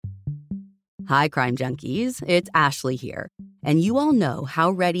Hi, Crime Junkies. It's Ashley here. And you all know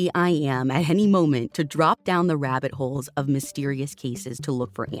how ready I am at any moment to drop down the rabbit holes of mysterious cases to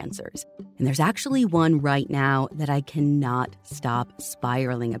look for answers. And there's actually one right now that I cannot stop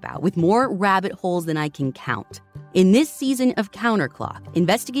spiraling about, with more rabbit holes than I can count. In this season of Counterclock,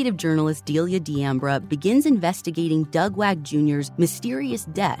 investigative journalist Delia D'Ambra begins investigating Doug Wag Jr.'s mysterious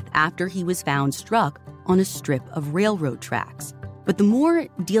death after he was found struck on a strip of railroad tracks. But the more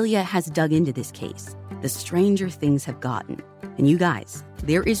Delia has dug into this case, the stranger things have gotten. And you guys,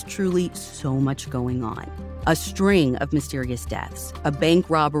 there is truly so much going on. A string of mysterious deaths, a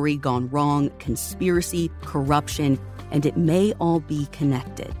bank robbery gone wrong, conspiracy, corruption, and it may all be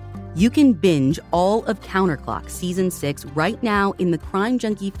connected. You can binge all of Counterclock Season 6 right now in the Crime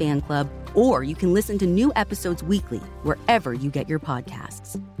Junkie fan club, or you can listen to new episodes weekly wherever you get your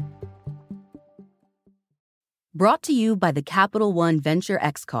podcasts. Brought to you by the Capital One Venture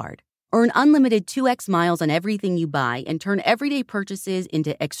X Card. Earn unlimited 2x miles on everything you buy and turn everyday purchases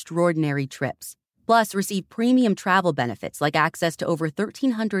into extraordinary trips. Plus, receive premium travel benefits like access to over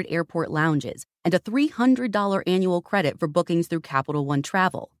 1,300 airport lounges and a $300 annual credit for bookings through Capital One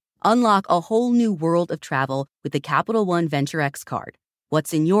Travel. Unlock a whole new world of travel with the Capital One Venture X Card.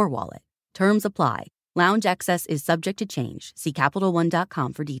 What's in your wallet? Terms apply. Lounge access is subject to change. See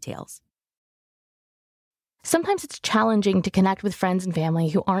CapitalOne.com for details. Sometimes it's challenging to connect with friends and family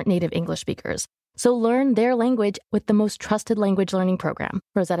who aren't native English speakers. So learn their language with the most trusted language learning program,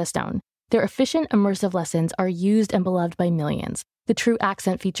 Rosetta Stone. Their efficient, immersive lessons are used and beloved by millions. The True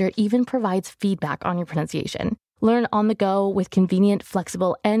Accent feature even provides feedback on your pronunciation. Learn on the go with convenient,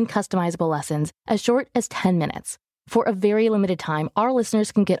 flexible, and customizable lessons as short as 10 minutes. For a very limited time, our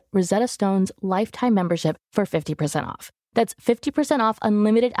listeners can get Rosetta Stone's lifetime membership for 50% off. That's 50% off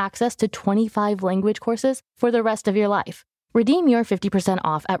unlimited access to 25 language courses for the rest of your life. Redeem your 50%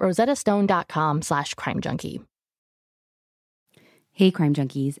 off at rosettastone.com/crimejunkie. Hey, Crime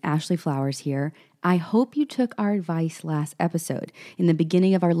Junkies, Ashley Flowers here. I hope you took our advice last episode. In the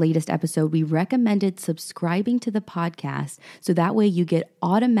beginning of our latest episode, we recommended subscribing to the podcast so that way you get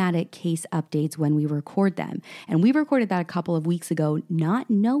automatic case updates when we record them. And we recorded that a couple of weeks ago, not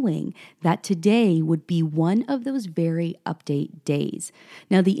knowing that today would be one of those very update days.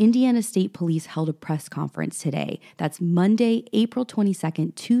 Now, the Indiana State Police held a press conference today. That's Monday, April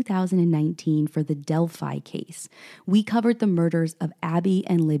 22nd, 2019 for the Delphi case. We covered the murders of Abby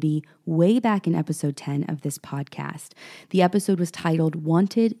and Libby way back in episode 10 of this podcast. The episode was titled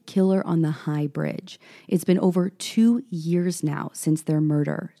Wanted Killer on the High Bridge. It's been over 2 years now since their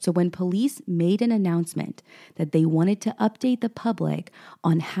murder. So when police made an announcement that they wanted to update the public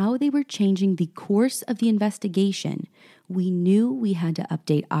on how they were changing the course of the investigation, we knew we had to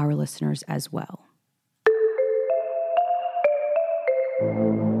update our listeners as well.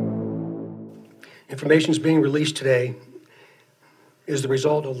 Information is being released today is the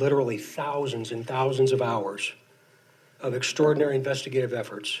result of literally thousands and thousands of hours of extraordinary investigative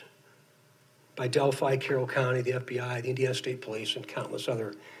efforts by Delphi, Carroll County, the FBI, the Indiana State Police, and countless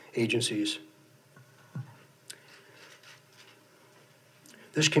other agencies.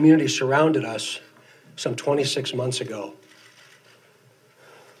 This community surrounded us some 26 months ago,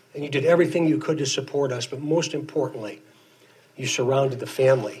 and you did everything you could to support us, but most importantly, you surrounded the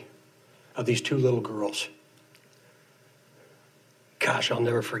family of these two little girls. Gosh, I'll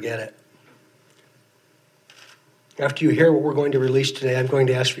never forget it. After you hear what we're going to release today, I'm going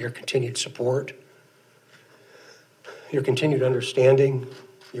to ask for your continued support, your continued understanding,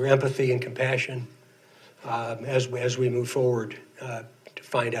 your empathy and compassion as we move forward to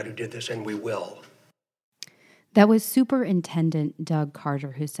find out who did this, and we will. That was Superintendent Doug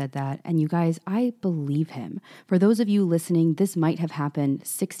Carter who said that. And you guys, I believe him. For those of you listening, this might have happened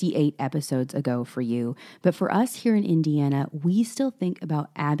 68 episodes ago for you. But for us here in Indiana, we still think about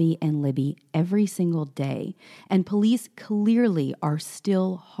Abby and Libby every single day. And police clearly are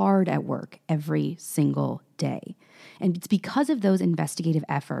still hard at work every single day. And it's because of those investigative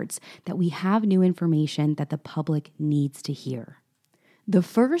efforts that we have new information that the public needs to hear. The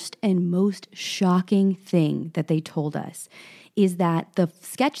first and most shocking thing that they told us is that the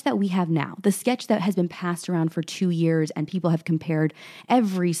sketch that we have now, the sketch that has been passed around for 2 years and people have compared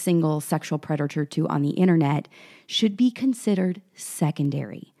every single sexual predator to on the internet, should be considered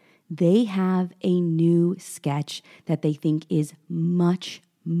secondary. They have a new sketch that they think is much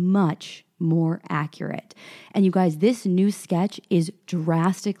much more accurate. And you guys, this new sketch is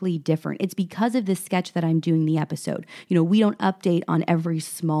drastically different. It's because of this sketch that I'm doing the episode. You know, we don't update on every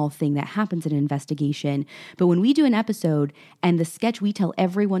small thing that happens in an investigation, but when we do an episode and the sketch we tell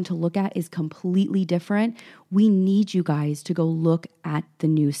everyone to look at is completely different, we need you guys to go look at the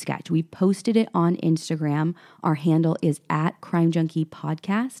new sketch. We posted it on Instagram. Our handle is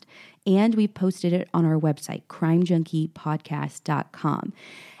 @CrimeJunkiePodcast, and we posted it on our website, crimejunkiepodcast.com.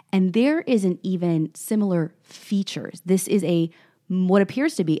 And there isn't even similar features. This is what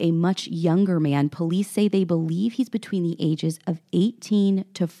appears to be a much younger man. Police say they believe he's between the ages of 18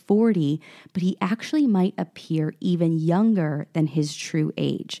 to 40, but he actually might appear even younger than his true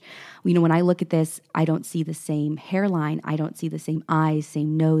age. You know, when I look at this, I don't see the same hairline. I don't see the same eyes,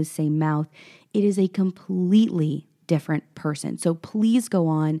 same nose, same mouth. It is a completely different person. So please go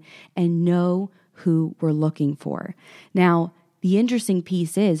on and know who we're looking for. Now, the interesting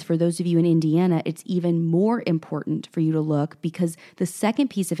piece is, for those of you in Indiana, it's even more important for you to look because the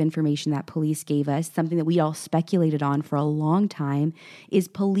second piece of information that police gave us, something that we all speculated on for a long time, is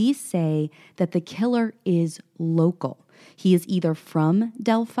police say that the killer is local. He is either from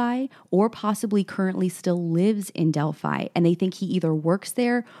Delphi or possibly currently still lives in Delphi, and they think he either works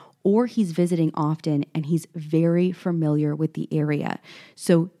there or he's visiting often and he's very familiar with the area.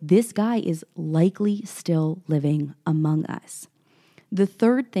 So this guy is likely still living among us. The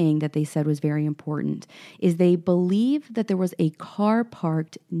third thing that they said was very important is they believe that there was a car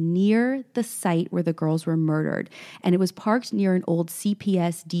parked near the site where the girls were murdered, and it was parked near an old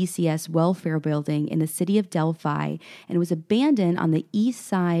CPS DCS welfare building in the city of Delphi, and it was abandoned on the east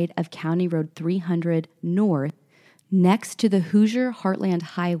side of County Road 300 North, next to the Hoosier Heartland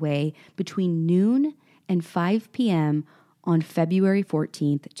Highway between noon and 5 p.m. on February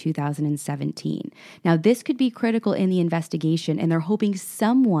 14th, 2017. Now, this could be critical in the investigation, and they're hoping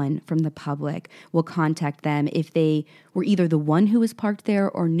someone from the public will contact them if they were either the one who was parked there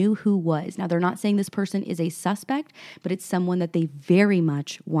or knew who was. Now, they're not saying this person is a suspect, but it's someone that they very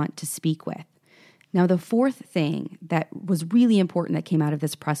much want to speak with. Now, the fourth thing that was really important that came out of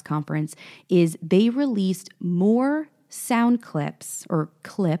this press conference is they released more sound clips or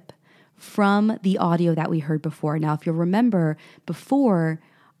clip from the audio that we heard before. Now, if you'll remember, before,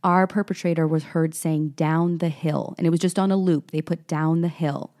 our perpetrator was heard saying down the hill, and it was just on a loop. They put down the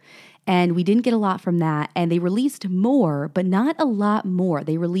hill. And we didn't get a lot from that. And they released more, but not a lot more.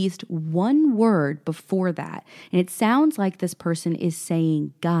 They released one word before that. And it sounds like this person is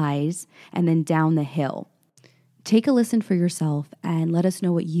saying guys and then down the hill. Take a listen for yourself and let us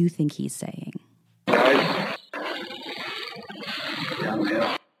know what you think he's saying. Guys. Down the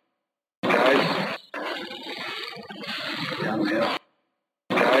hill. Guys. Down the hill.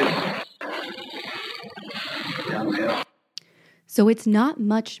 Guys. Down the hill. So it's not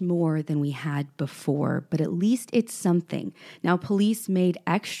much more than we had before, but at least it's something. Now, police made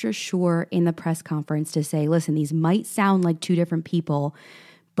extra sure in the press conference to say, listen, these might sound like two different people,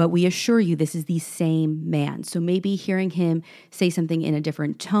 but we assure you this is the same man. So maybe hearing him say something in a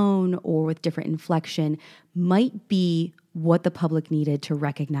different tone or with different inflection might be what the public needed to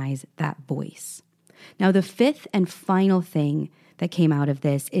recognize that voice. Now, the fifth and final thing that came out of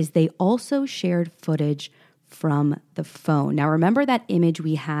this is they also shared footage from the phone. Now, remember that image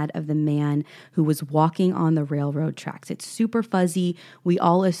we had of the man who was walking on the railroad tracks? It's super fuzzy. We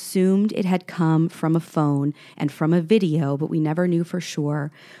all assumed it had come from a phone and from a video, but we never knew for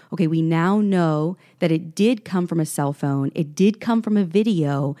sure. Okay, we now know that it did come from a cell phone. It did come from a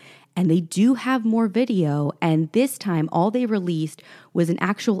video, and they do have more video, and this time all they released was an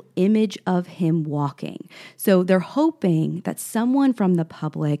actual image of him walking. So they're hoping that someone from the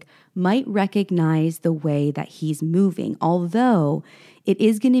public might recognize the way that he's moving, although it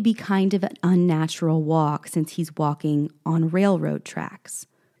is going to be kind of an unnatural walk since he's walking on railroad tracks.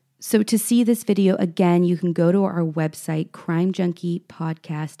 So to see this video again, you can go to our website,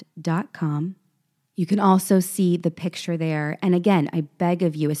 crimejunkiepodcast.com. You can also see the picture there. And again, I beg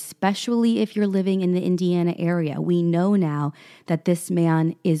of you, especially if you're living in the Indiana area, we know now that this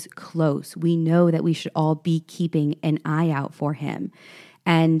man is close. We know that we should all be keeping an eye out for him.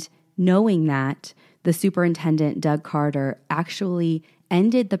 And knowing that, the superintendent, Doug Carter, actually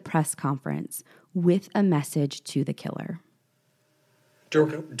ended the press conference with a message to the killer.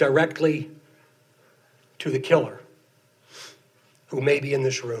 Directly to the killer, who may be in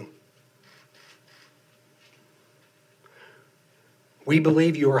this room. We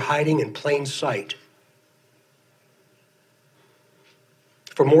believe you are hiding in plain sight.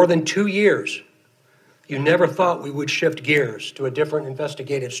 For more than 2 years, you never thought we would shift gears to a different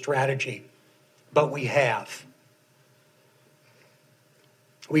investigative strategy, but we have.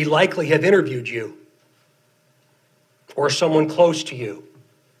 We likely have interviewed you or someone close to you.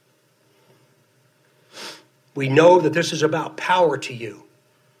 We know that this is about power to you.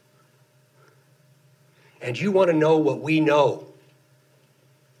 And you want to know what we know.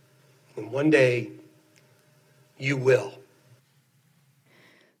 And one day, you will.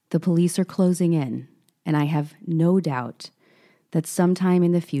 The police are closing in, and I have no doubt that sometime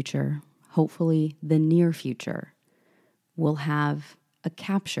in the future, hopefully the near future, we'll have a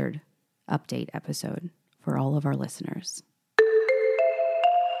captured update episode for all of our listeners.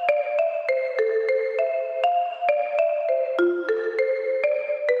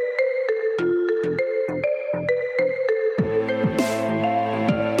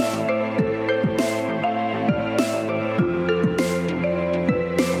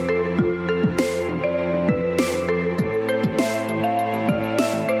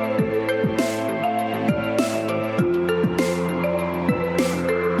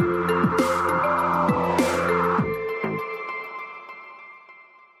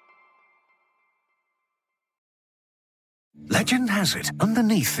 Legend has it,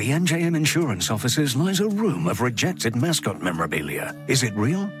 underneath the NJM insurance offices lies a room of rejected mascot memorabilia. Is it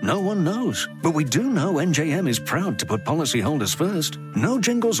real? No one knows. But we do know NJM is proud to put policyholders first. No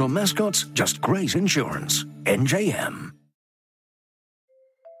jingles or mascots, just great insurance. NJM.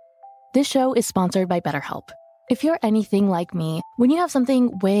 This show is sponsored by BetterHelp. If you're anything like me, when you have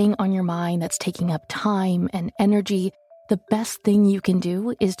something weighing on your mind that's taking up time and energy, the best thing you can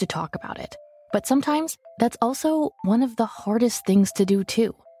do is to talk about it. But sometimes that's also one of the hardest things to do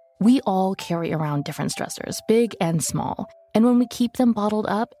too. We all carry around different stressors, big and small. And when we keep them bottled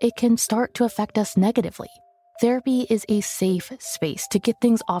up, it can start to affect us negatively. Therapy is a safe space to get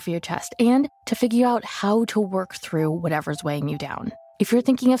things off your chest and to figure out how to work through whatever's weighing you down. If you're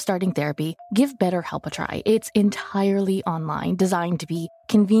thinking of starting therapy, give BetterHelp a try. It's entirely online, designed to be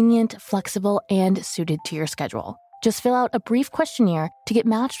convenient, flexible, and suited to your schedule. Just fill out a brief questionnaire to get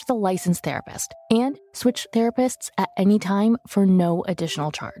matched with a licensed therapist and switch therapists at any time for no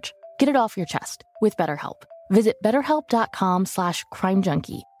additional charge. Get it off your chest with BetterHelp. Visit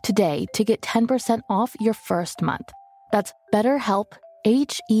BetterHelp.com/CrimeJunkie today to get 10% off your first month. That's BetterHelp,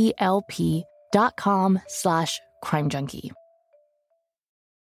 HELP.com/CrimeJunkie.